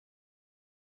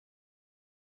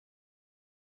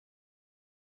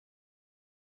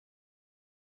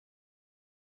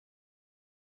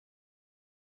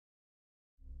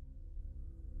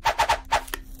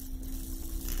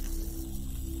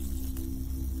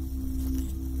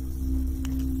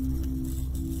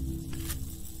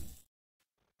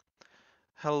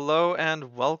Hello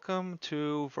and welcome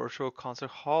to Virtual Concert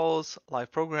Hall's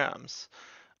live programs.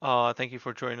 Thank you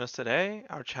for joining us today.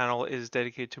 Our channel is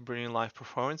dedicated to bringing live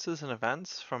performances and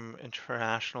events from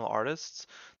international artists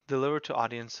delivered to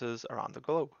audiences around the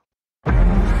globe.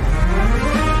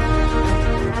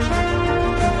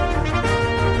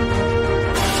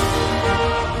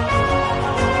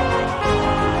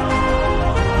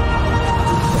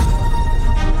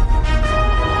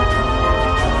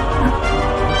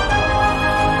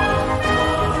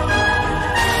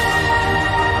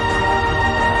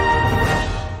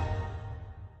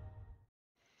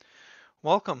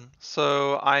 Welcome.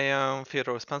 So I am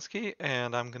Fyodor Ouspenskaya,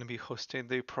 and I'm going to be hosting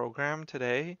the program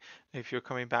today. If you're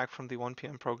coming back from the 1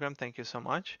 p.m. program, thank you so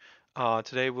much.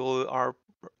 Today we are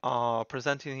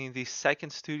presenting the second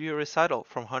studio recital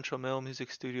from Huncho Mill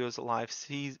Music Studio's live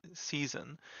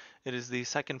season. It is the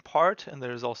second part, and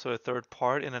there is also a third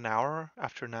part in an hour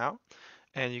after now.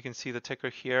 And you can see the ticker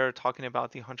here talking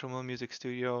about the Huncho Mill Music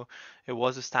Studio. It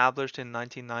was established in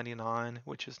 1999,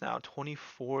 which is now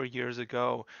 24 years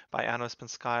ago by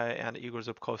Ouspenskaya and Igor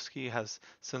Zubkovsky, has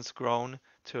since grown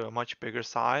to a much bigger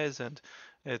size, and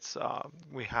it's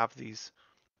we have these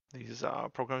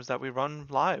programs that we run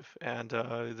live, and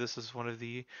this is one of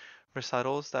the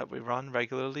recitals that we run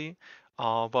regularly.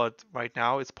 But right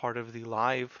now, it's part of the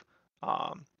live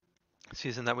um,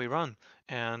 season that we run,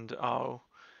 and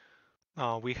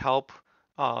we help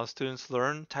students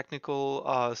learn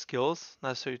technical skills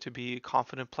necessary to be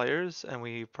confident players, and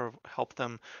we help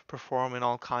them perform in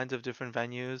all kinds of different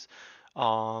venues.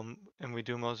 And we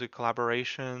do music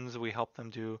collaborations. We help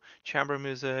them do chamber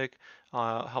music,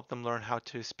 help them learn how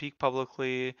to speak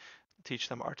publicly, teach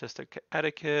them artistic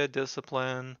etiquette,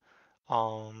 discipline,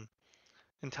 um,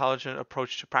 intelligent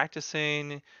approach to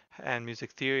practicing, and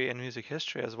music theory and music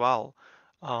history as well.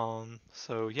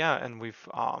 So yeah, and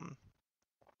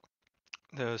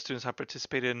the students have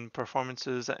participated in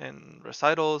performances and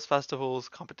recitals, festivals,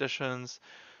 competitions,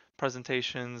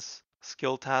 presentations,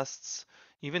 skill tests,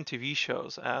 even TV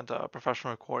shows and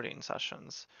professional recording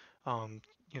sessions, um,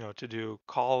 to do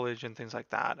college and things like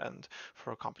that and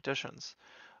for competitions.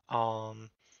 Um,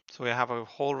 so we have a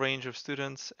whole range of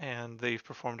students, and they've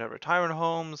performed at retirement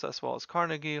homes as well as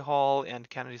Carnegie Hall and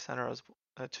Kennedy Center as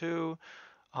too,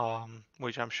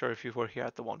 which I'm sure if you were here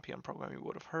at the 1 p.m. program, you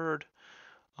would have heard.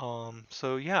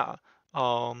 So yeah,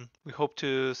 we hope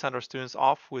to send our students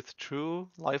off with true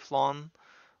lifelong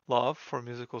love for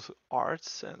musical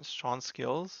arts and strong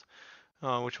skills,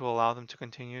 which will allow them to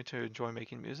continue to enjoy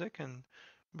making music and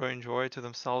bring joy to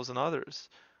themselves and others.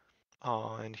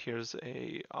 And here's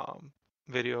a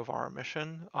video of our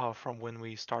mission from when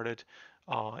we started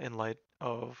in light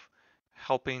of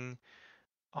helping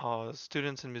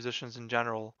students and musicians in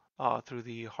general through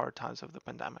the hard times of the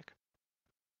pandemic.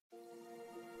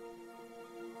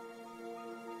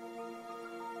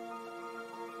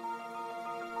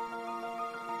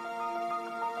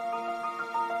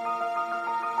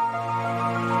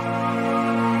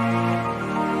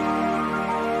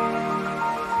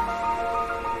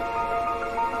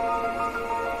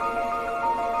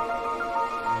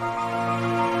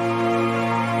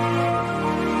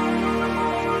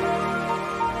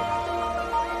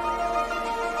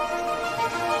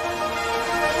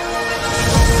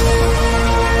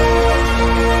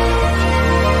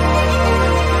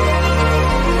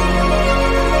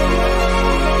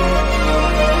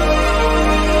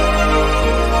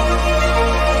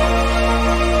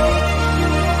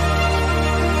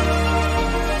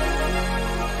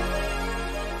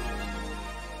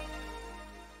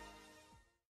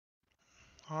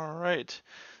 All right.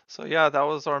 So yeah, that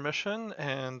was our mission,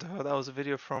 and that was a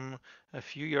video from a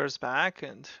few years back,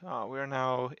 and we are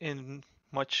now in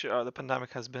much. The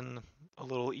pandemic has been a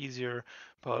little easier,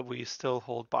 but we still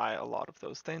hold by a lot of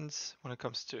those things when it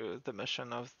comes to the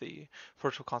mission of the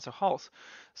virtual concert halls.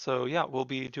 So yeah, we'll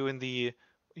be doing the.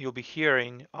 You'll be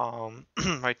hearing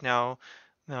right now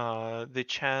the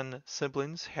Chen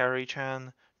siblings, Harry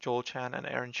Chen, Joel Chen, and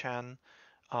Erin Chen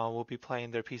will be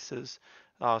playing their pieces.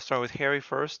 Starting with Harry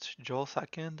first, Joel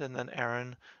second, and then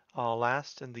Erin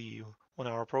last in the 1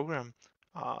 hour program.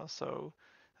 So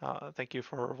thank you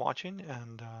for watching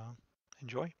and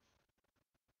enjoy.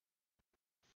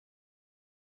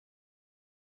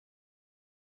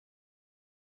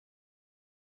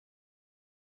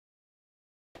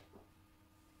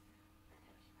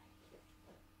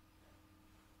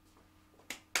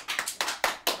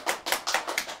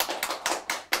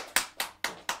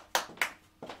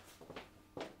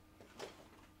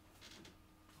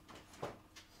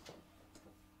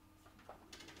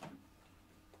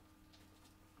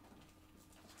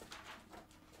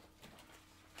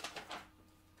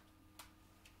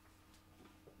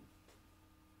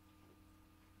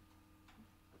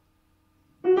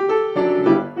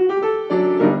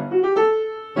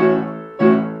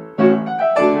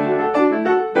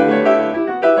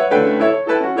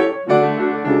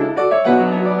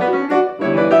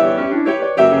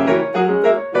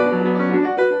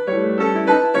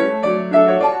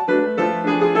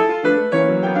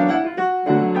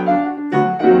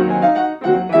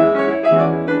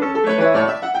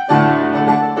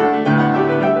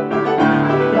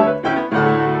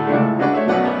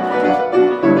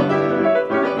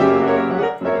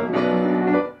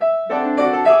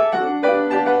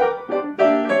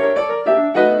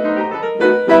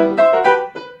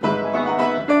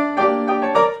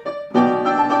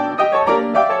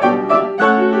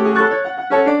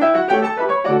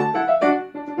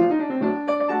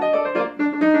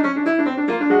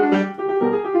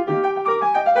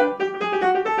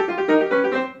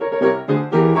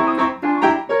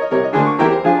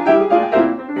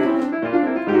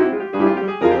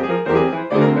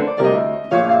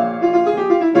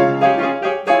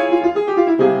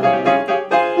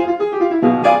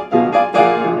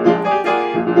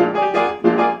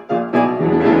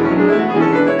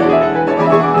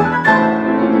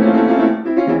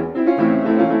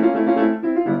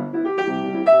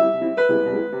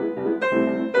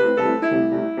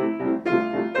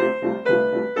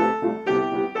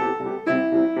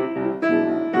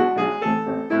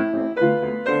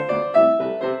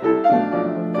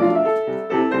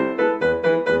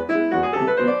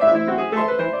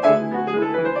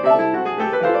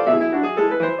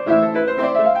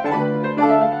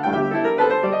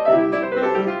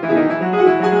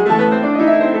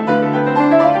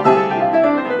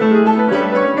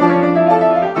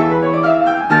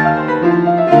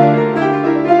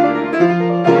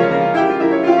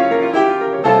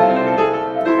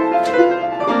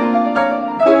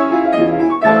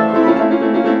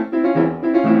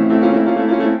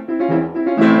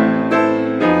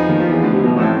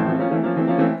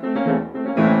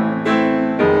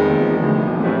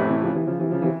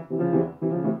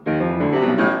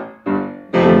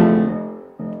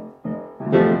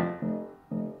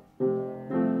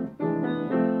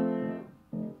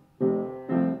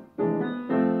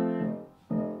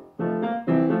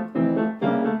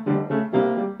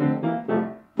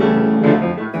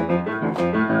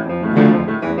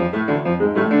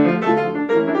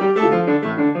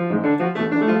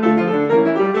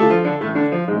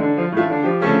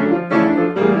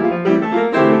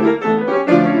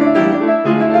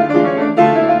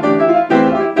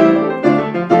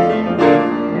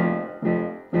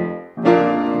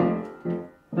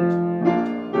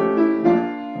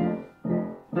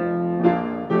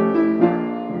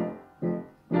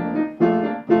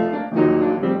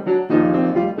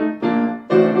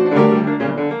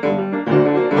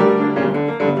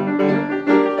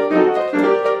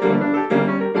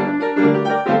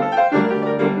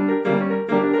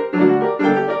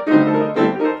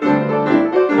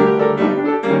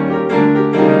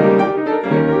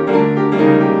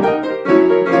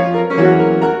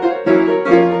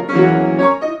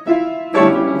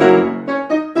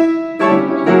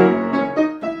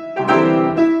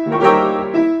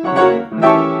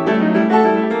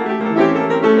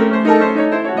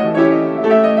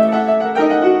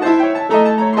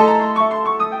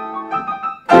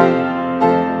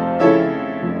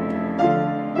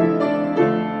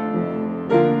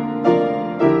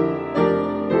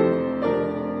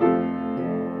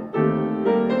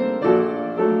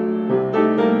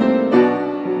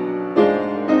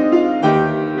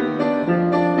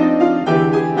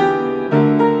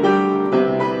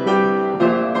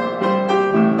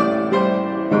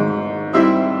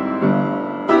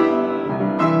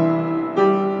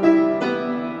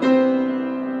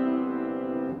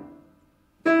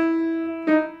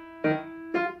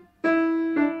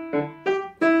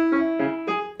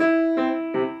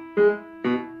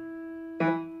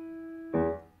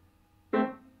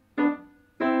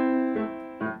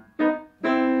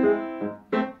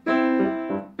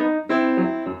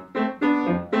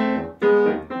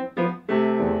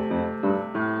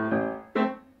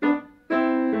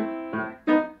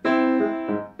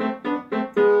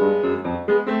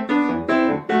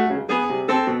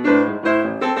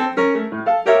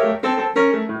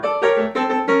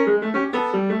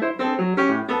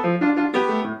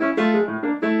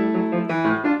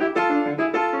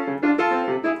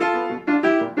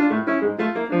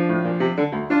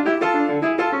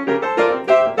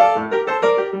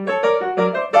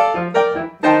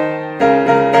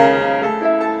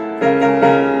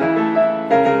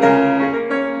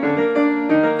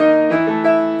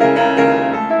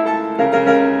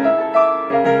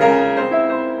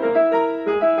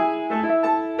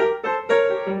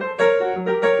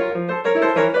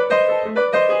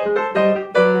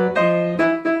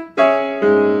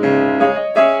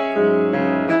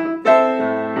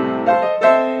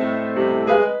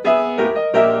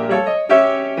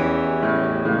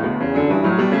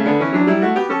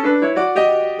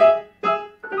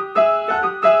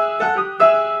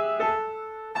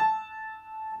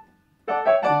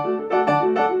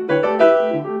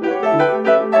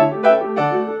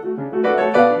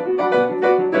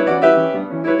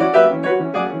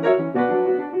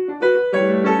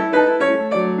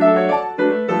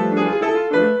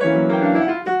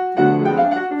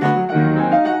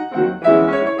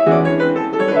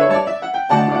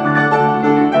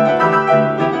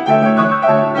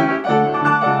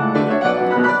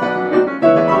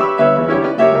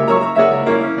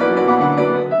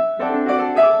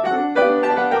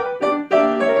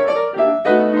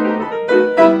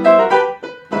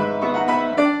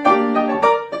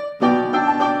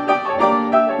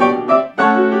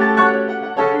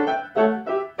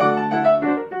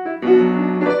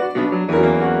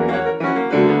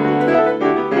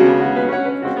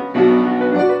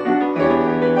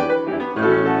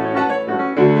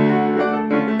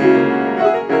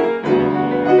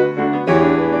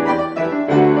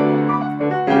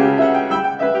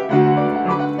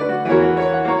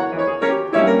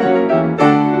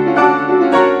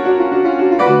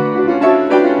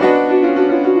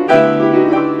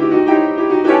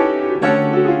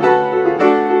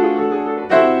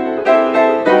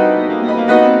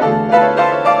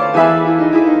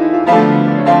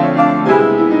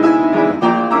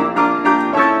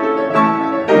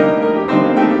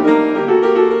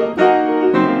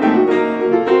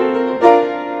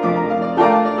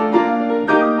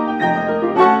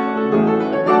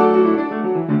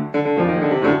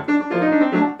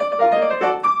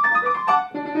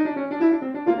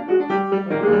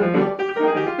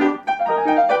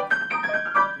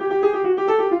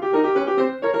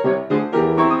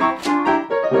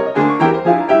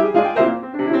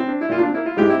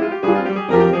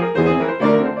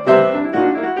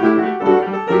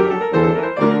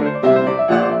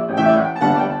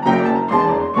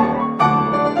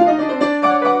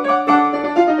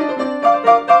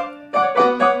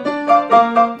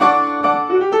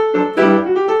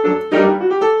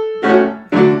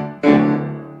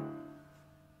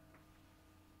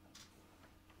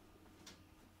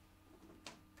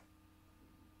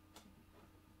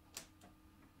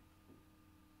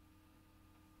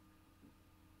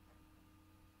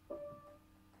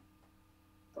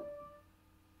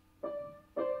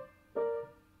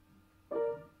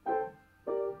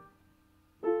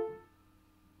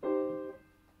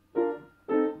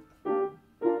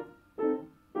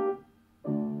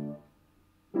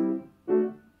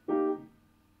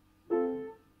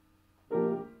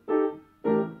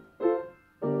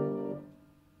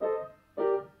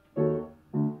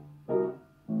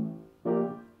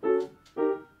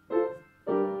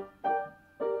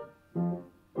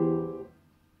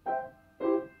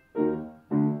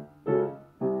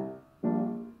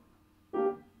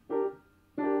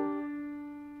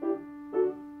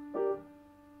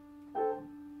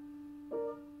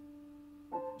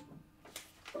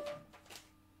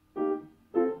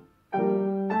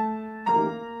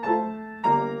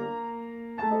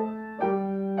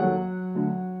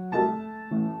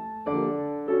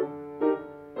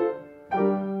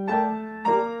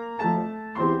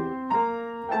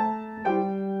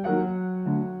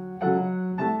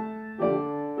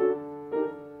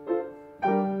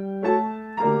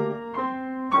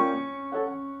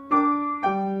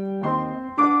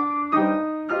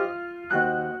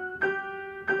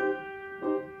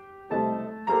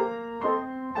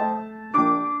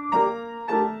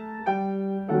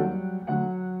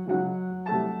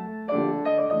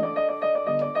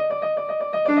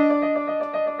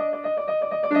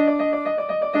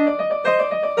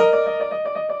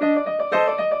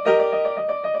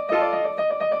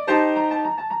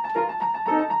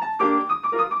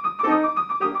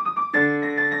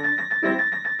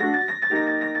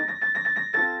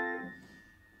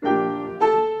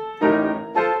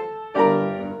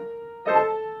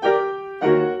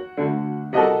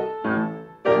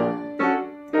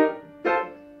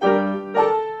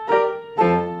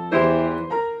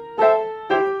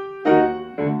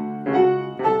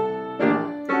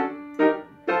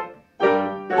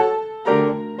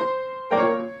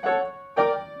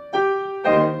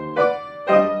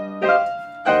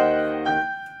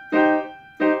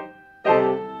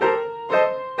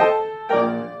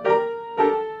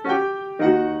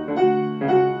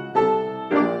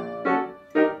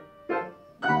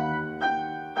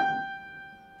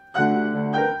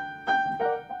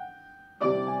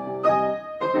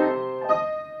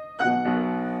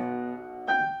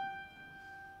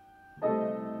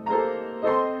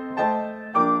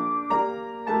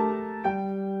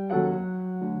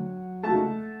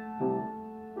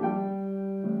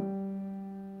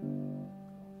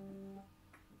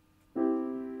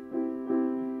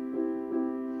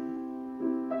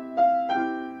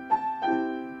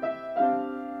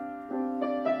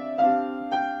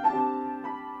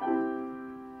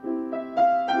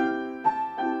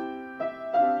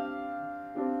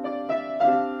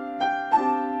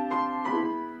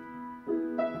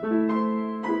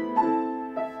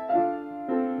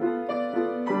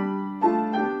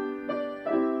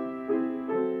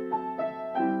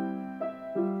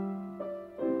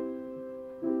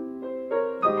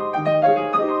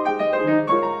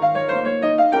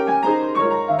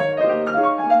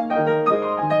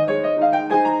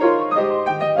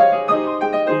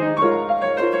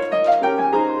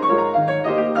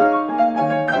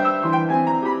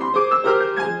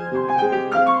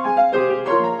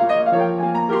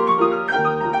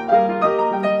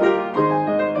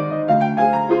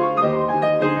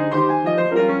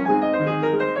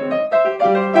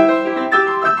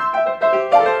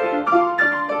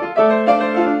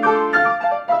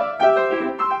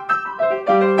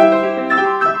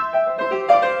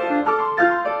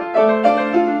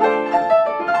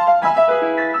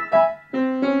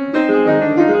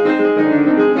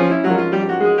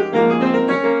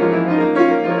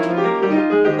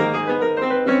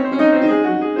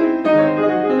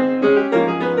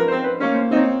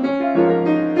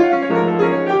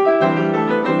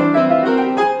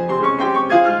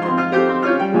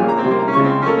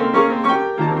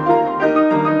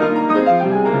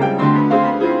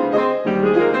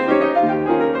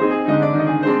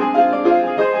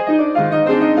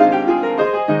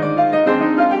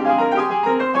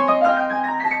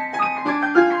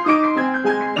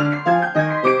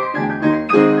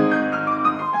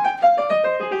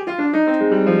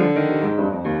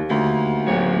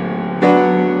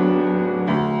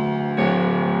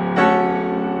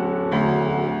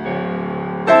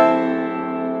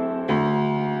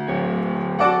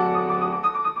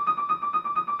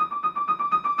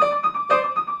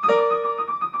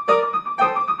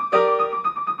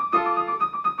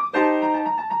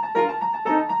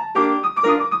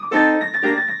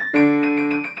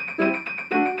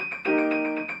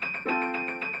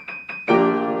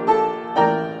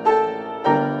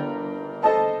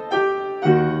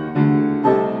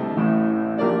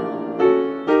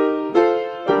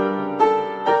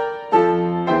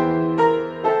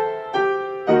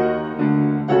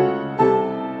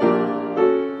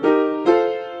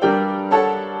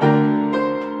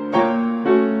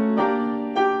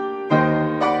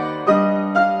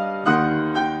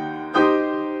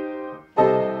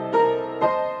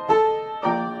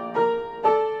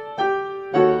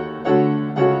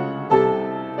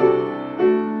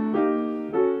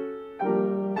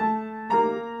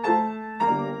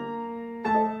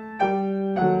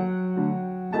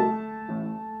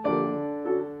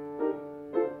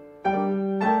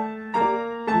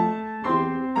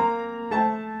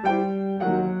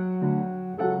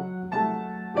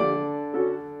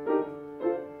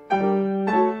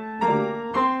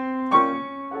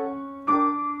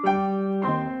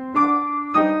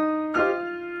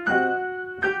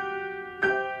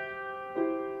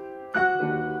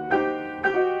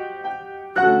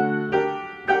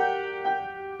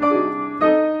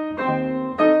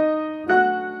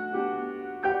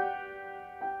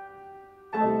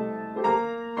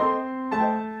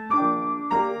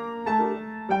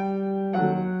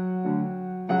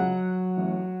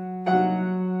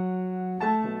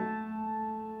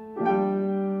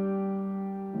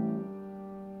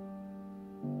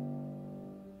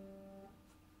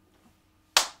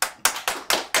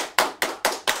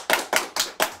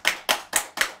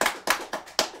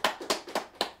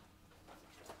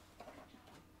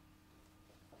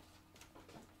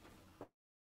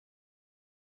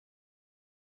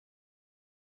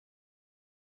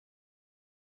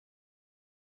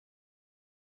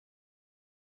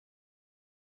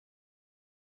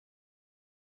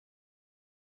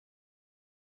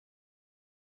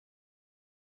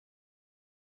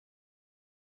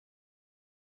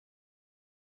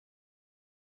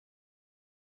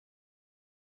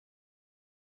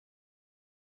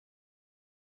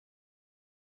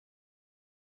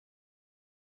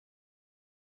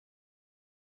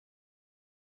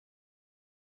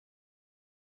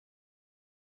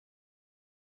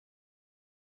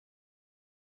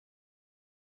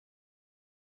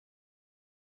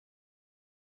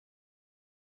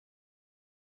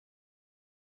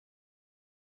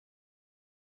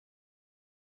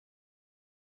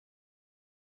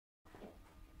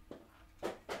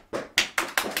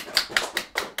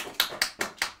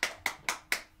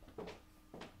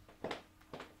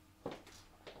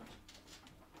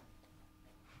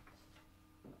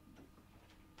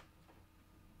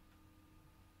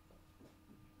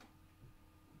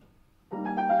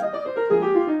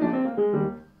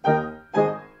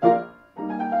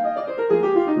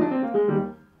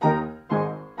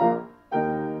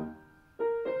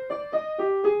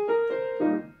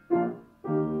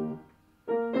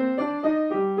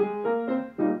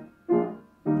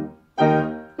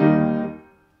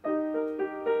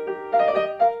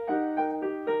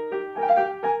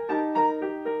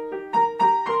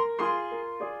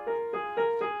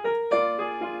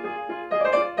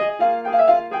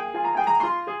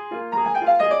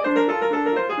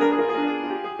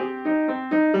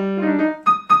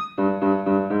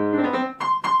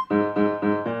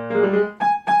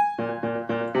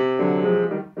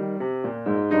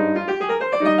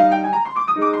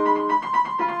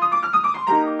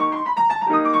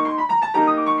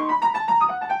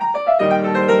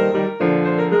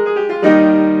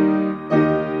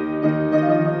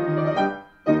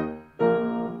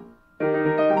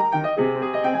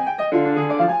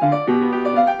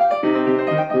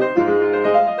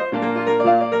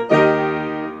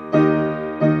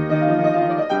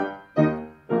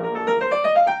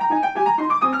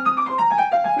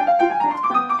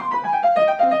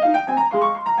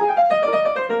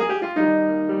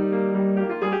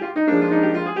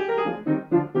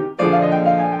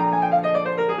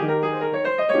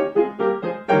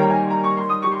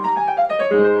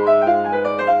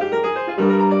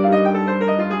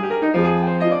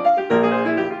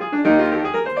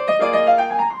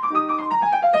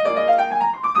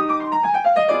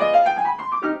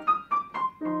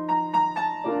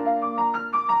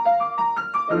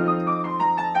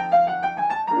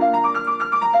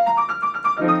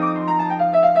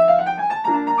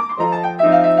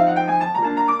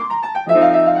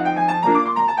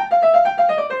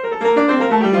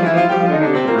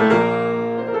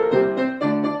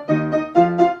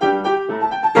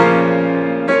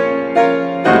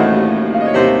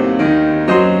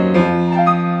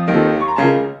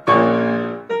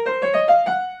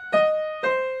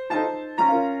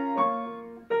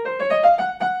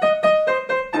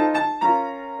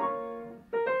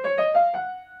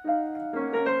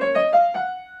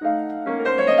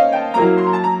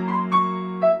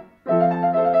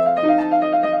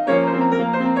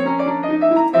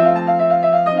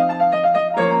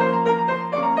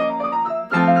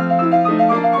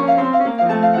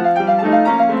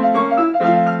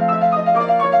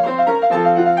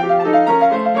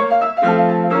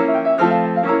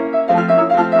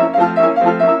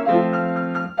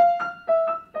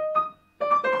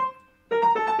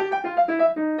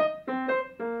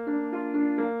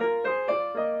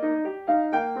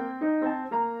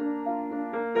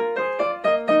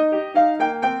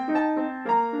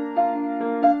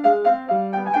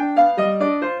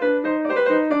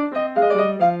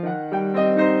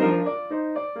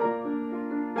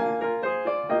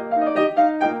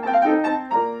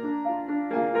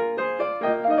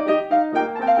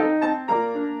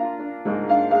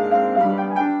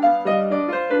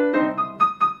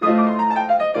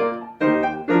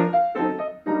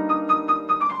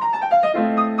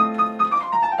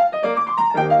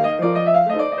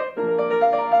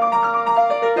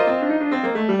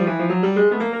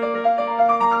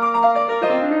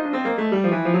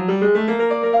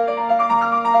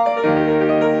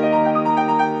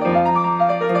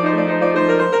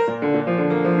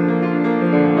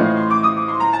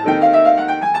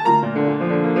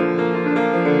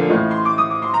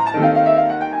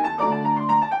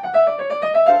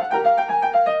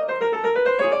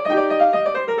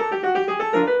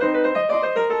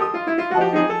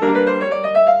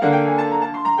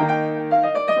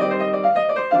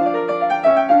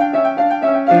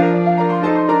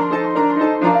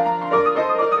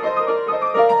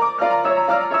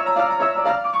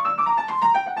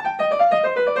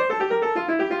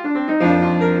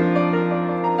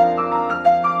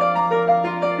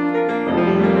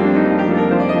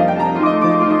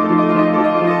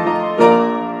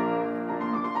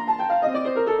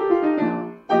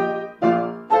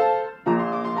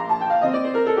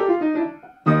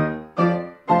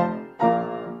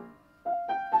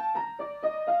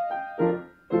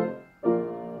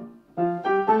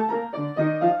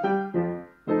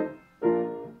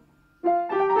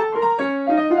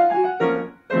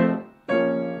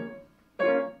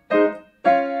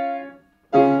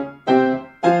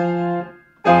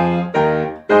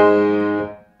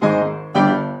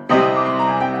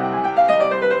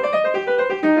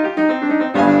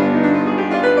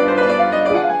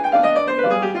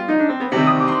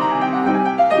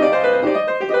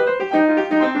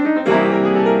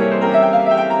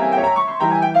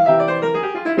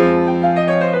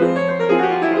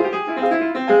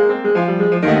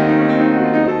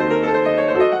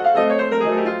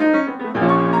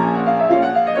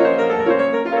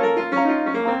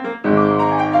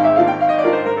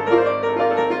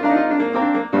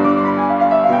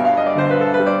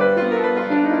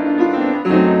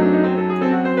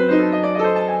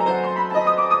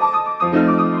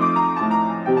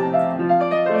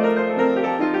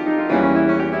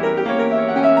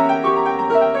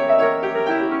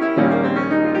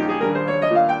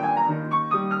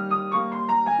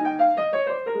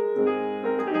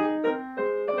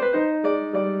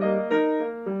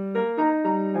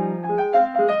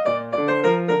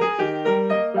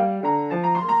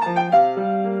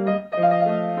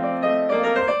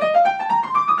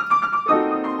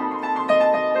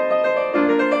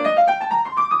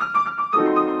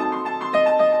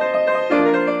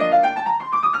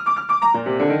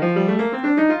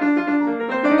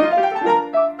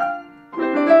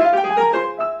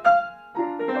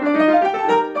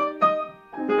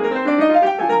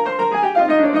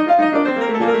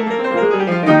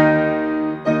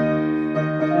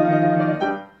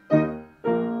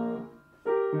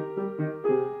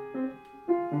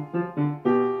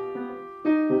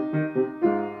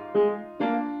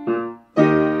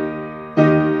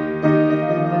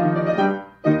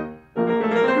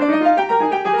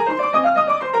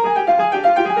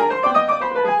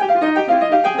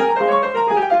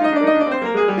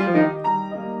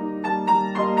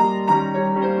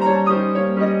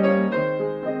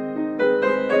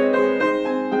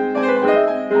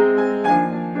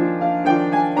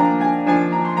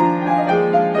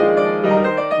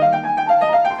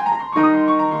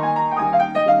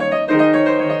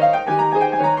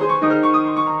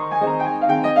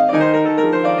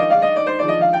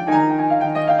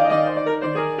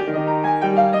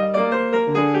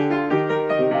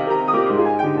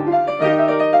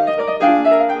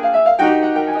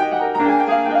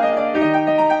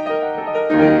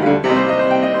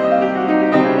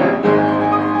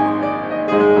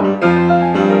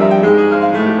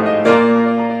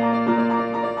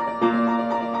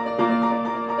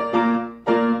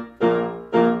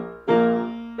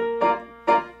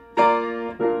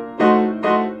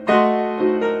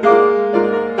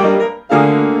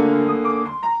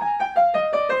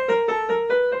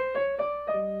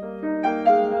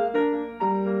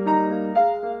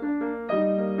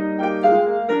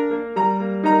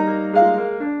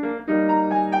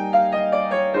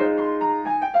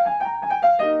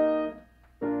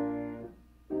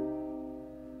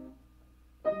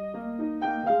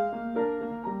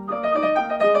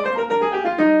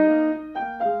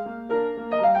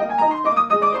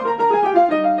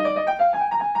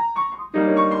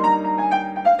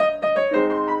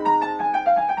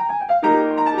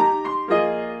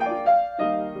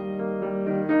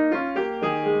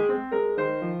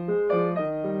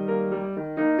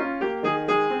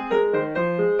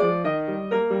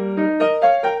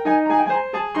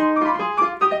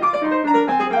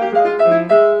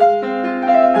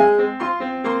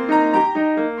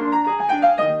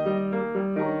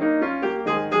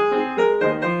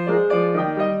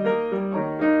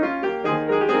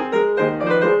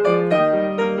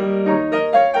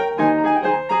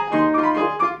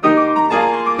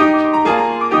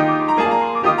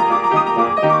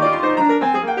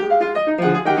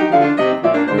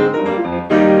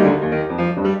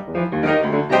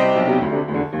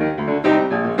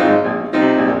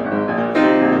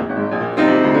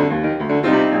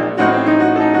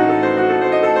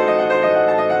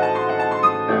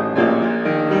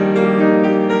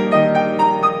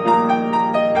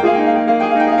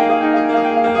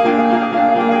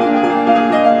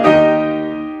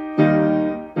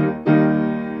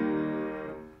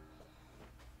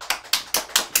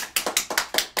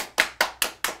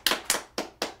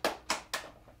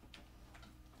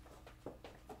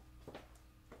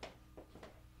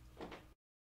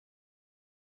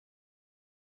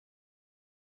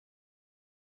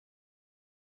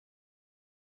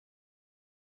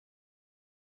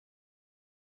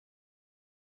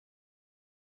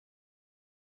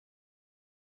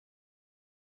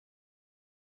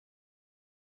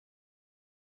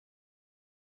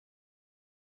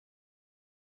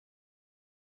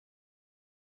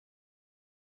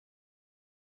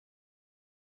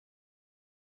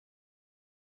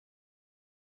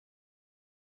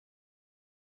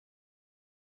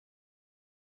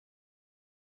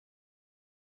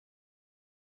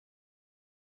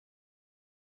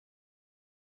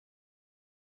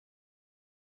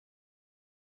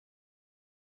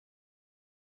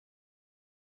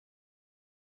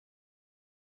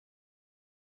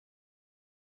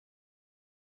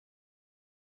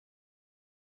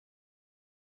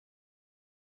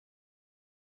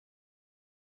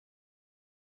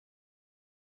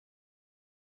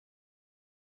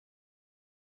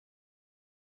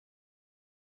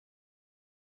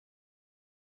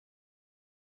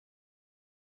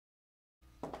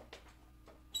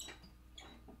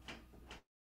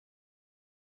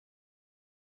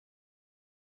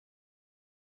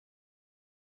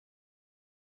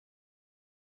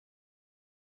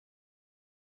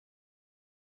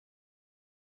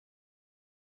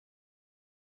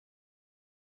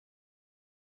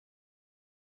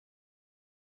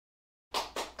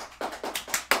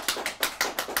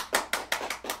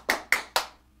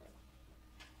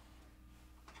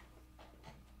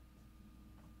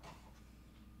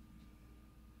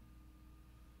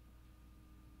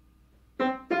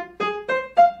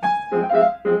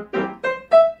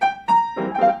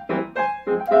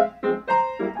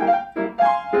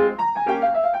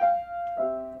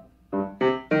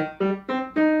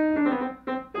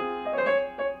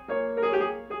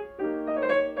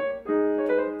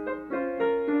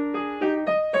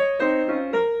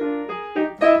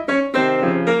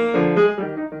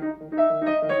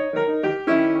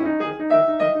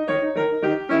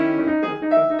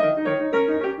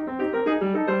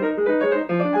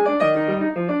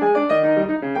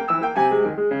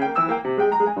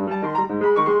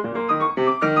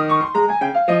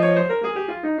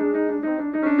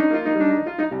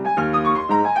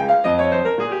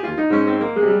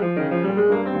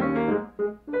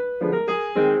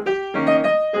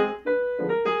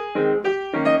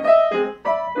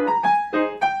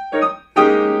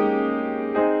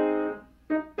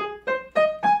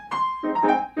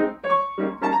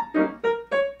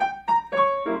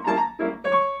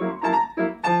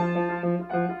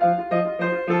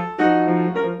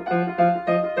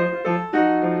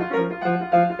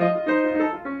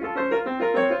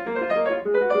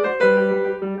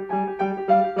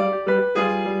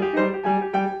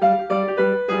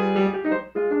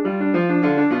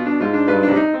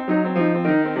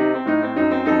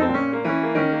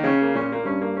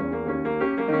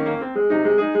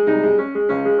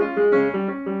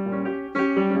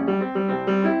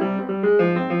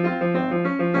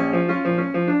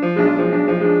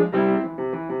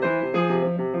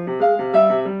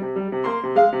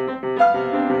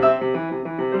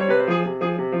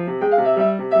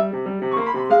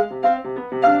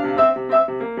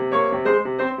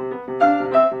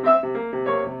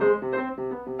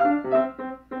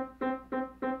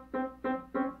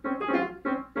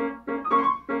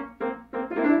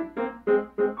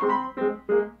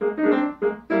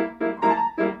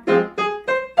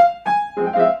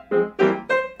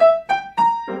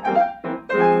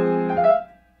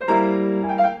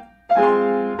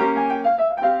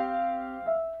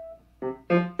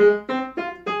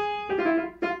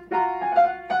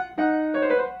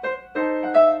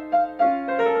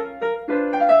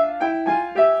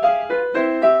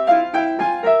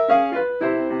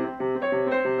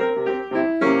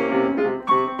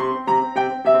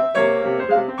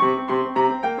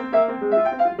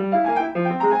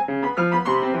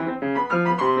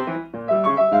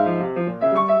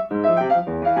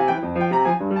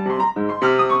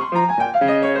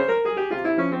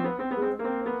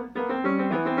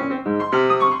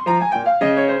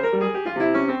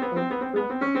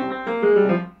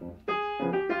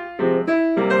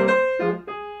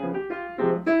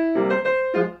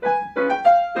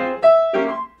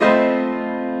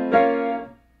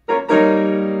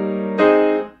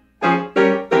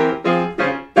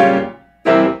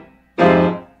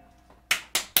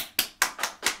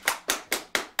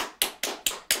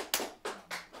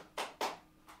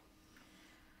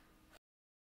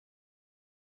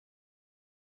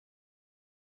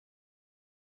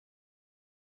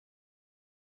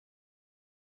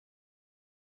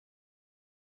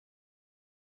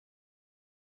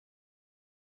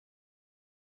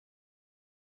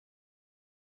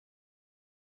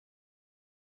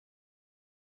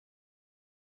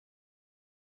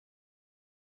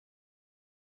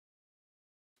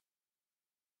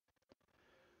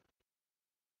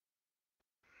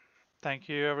 Thank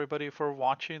you everybody for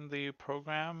watching the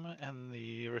program and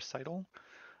the recital.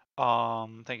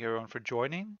 Thank you everyone for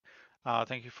joining.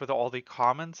 Thank you for all the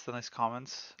comments, the nice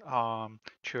comments,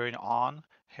 cheering on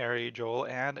Harry, Joel,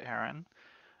 and Aaron.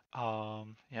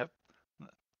 Yep.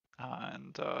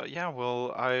 And yeah,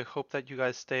 well, I hope that you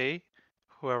guys stay.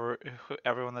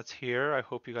 Everyone that's here, I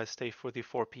hope you guys stay for the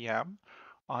 4 p.m.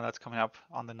 That's coming up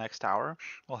on the next hour.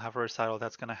 We'll have a recital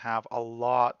that's going to have a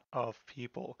lot of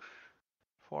people.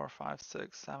 4, 5,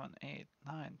 6, 7, 8,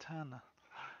 9, 10,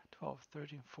 12,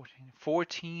 13, 14.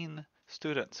 14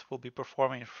 students will be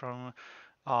performing from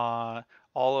uh,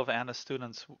 all of Anna's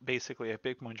students, basically a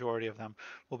big majority of them,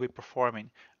 will be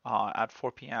performing at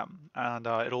 4 p.m. and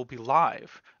it'll be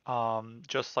live,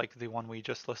 just like the one we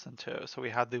just listened to. So we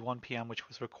had the 1 p.m. which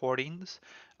was recordings,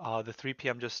 the 3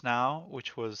 p.m. just now,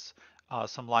 which was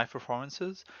some live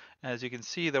performances. And as you can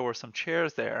see, there were some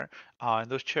chairs there, and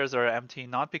those chairs are empty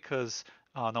not because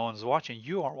no one's watching,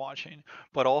 you are watching,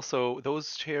 but also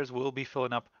those chairs will be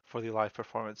filling up for the live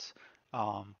performance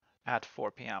um, at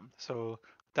 4 p.m. So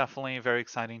definitely very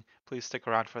exciting. Please stick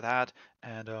around for that,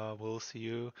 and we'll see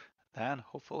you then,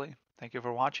 hopefully. Thank you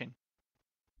for watching.